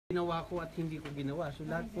ginawa ko at hindi ko ginawa. So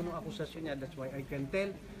lahat po ng akusasyon niya, that's why I can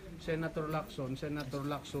tell Senator Lacson,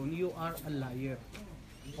 you are a liar.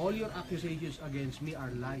 All your accusations against me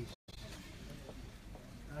are lies.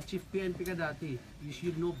 Chief PNP ka dati, you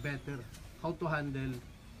should know better how to handle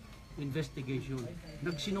investigation.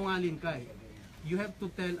 Nagsinungaling ka eh. You have to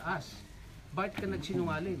tell us, bakit ka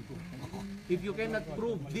nagsinungaling? If you cannot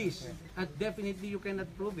prove this, at definitely you cannot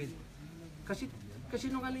prove it, kasi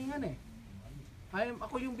sinungalingan eh.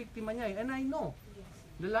 Ako yung biktima niya eh, and I know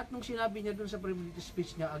na lahat ng sinabi niya dun sa privilege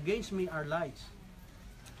speech niya against me are lies.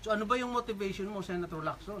 So ano ba yung motivation mo, Senator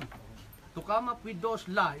Lacson? To come up with those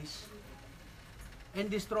lies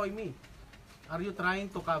and destroy me? Are you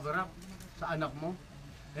trying to cover up sa anak mo?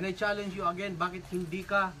 And I challenge you again, bakit hindi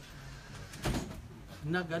ka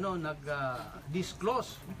nag-disclose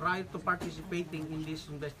prior to participating in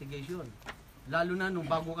this investigation? Lalo na nung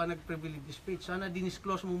bago ka nag-privilege speech, sana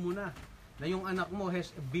dinisclose mo muna na yung anak mo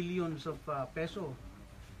has billions of peso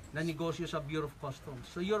na negosyo sa Bureau of Customs.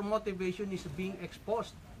 So your motivation is being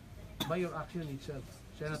exposed by your action itself,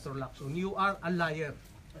 Senator Lacson. You are a liar.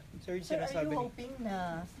 Sir, are you hoping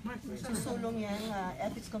na susulong yung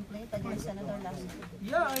ethics complaint against Senator Lacson?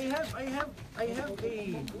 Yeah, I have.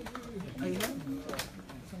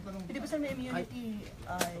 Hindi ba sir may immunity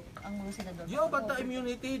ang mga senador? Yeah, but the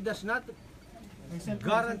immunity does not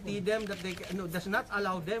guarantee them that they can, does not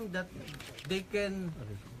allow them that they can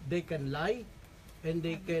lie and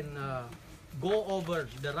they can go over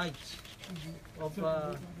the rights of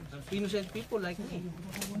innocent people like me.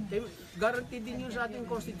 Guarantee din yun sa ating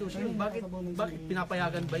constitution. Bakit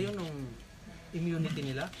pinapayagan ba yun ng immunity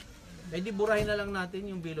nila? Eh di burahin na lang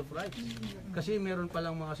natin yung Bill of Rights. Kasi meron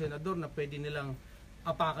palang mga senador na pwede nilang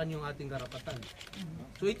apakan yung ating karapatan.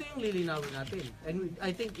 So ito yung lilinawin natin. And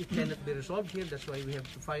I think it cannot be resolved here. That's why we have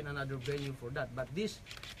to find another venue for that. But this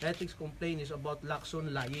ethics complaint is about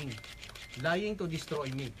Lacson lying. Lying to destroy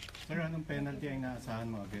me. Sir, anong penalty ang inaasahan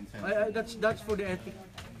mo against him? That's for the ethic.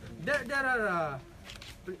 There are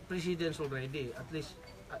precedents already. At least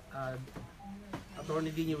Attorney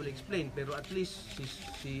Dini will explain. Pero at least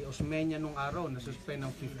si Osmeña nung araw na-suspend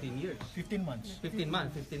ng 15 years. 15 months. 15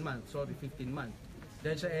 months. Sorry, 15 months.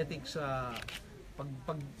 Dahil sa ethics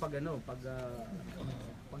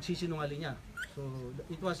pagsisinungaling niya. So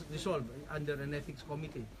it was resolved under an ethics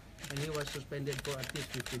committee and he was suspended for at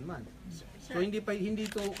least 15 months. So hindi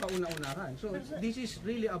ito kauna-unahan. So this is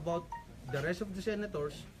really about the rest of the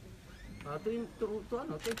senators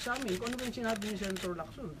to examine kung ano ba yung sinabi ni Senator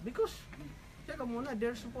Lacson. Because teka muna,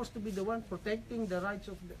 they're supposed to be the one protecting the rights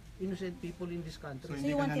of the innocent people in this country. So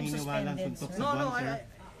hindi ka naniniwala suntok sa No, sir?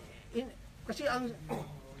 kasi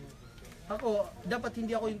ako, dapat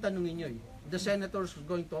hindi ako yung tanungin nyo eh. The senators are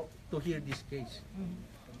going to hear this case.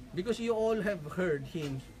 Because you all have heard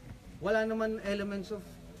him. Wala naman elements of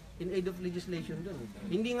in aid of legislation doon eh.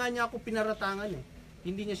 Hindi nga niya ako pinaratangan eh.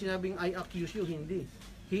 Hindi niya sinabing I accuse you, hindi.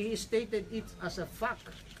 He stated it as a fact.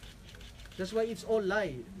 That's why it's all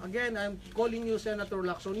lie. Again, I'm calling you Senator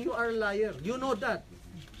Lacson, you are a liar. You know that.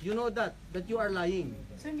 You know that you are lying.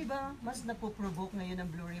 Sir, di ba mas napoprovoke ngayon ng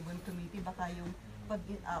Blue Ribbon Committee? Baka yung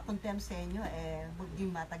pag-contempt sa inyo, hindi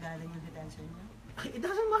matagalan yung detention niyo? It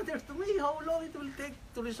doesn't matter to me how long it will take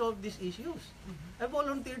to resolve these issues. I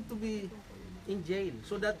volunteered to be in jail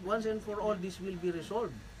so that once and for all this will be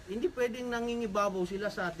resolved. Hindi pwedeng nangingibabaw sila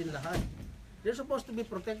sa atin lahat. They're supposed to be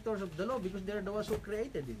protectors of the law because they're the ones who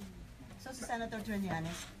created it. So si Senator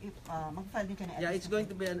Trillanes, mag-file din ka na yeah, it's going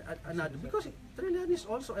to be another. Because Trillanes is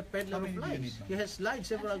also a peddler of lies. He has lied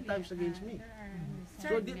several times against me.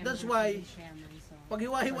 So that's why,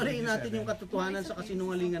 paghiwa-hiwalayin natin yung katotohanan sa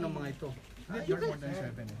kasinungalingan ng mga ito.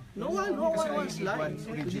 No one wants lying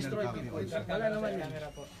to destroy people. Wala naman yan.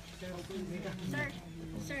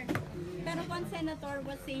 Sir, pero one senator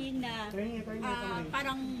was saying na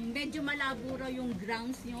parang medyo malabo raw yung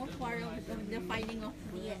grounds nyo for the filing of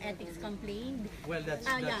the ethics complaint. Well, that's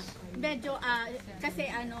yeah. Medyo,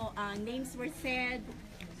 kasi names were said,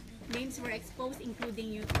 names were exposed,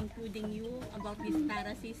 including you about this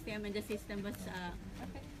para system, and the system was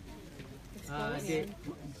exposed.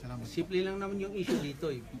 Simple lang naman yung issue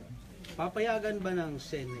dito eh. Papayagan ba ng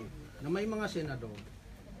Senate na may mga senador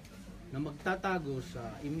na magtatago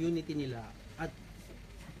sa immunity nila at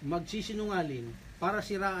magsisinungaling para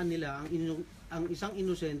siraan nila ang isang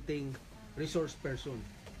inosenteng resource person?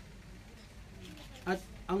 At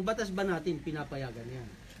ang batas ba natin pinapayagan yan?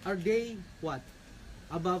 Are they what?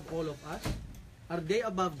 Above all of us? Are they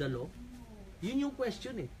above the law? Yun yung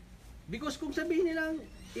question eh. Because kung sabihin nilang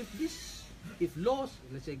if laws,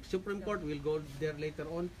 let's say Supreme Court will go there later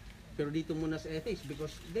on, Pero dito muna sa ethics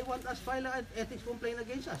because they want us file an ethics complaint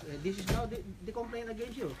against us. This is now the complaint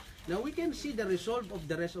against you. Now we can see the resolve of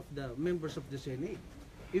the rest of the members of the Senate.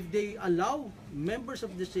 If they allow members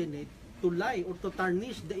of the Senate to lie or to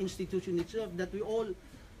tarnish the institution itself that we all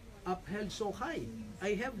upheld so high.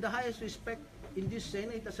 I have the highest respect in this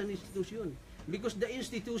Senate as an institution because the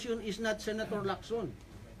institution is not Senator Lacson.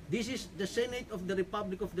 This is the Senate of the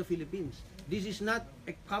Republic of the Philippines. This is not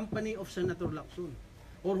a company of Senator Lacson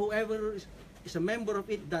or whoever is a member of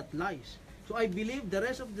it that lies. So I believe the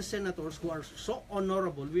rest of the senators who are so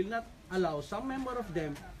honorable will not allow some member of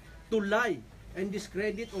them to lie and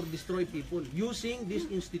discredit or destroy people using this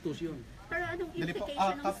institution. Pero anong Dali po, implication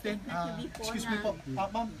ng Captain, statement niyo before excuse na... me po,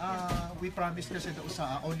 ma'am, we promised kasi doon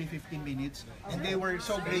sa only 15 minutes and they were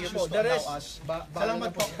so gracious to allow us. Salamat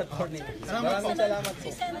po. Salamat po.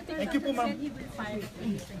 Thank you po, ma'am.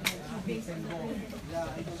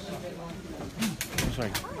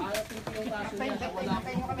 Sorry.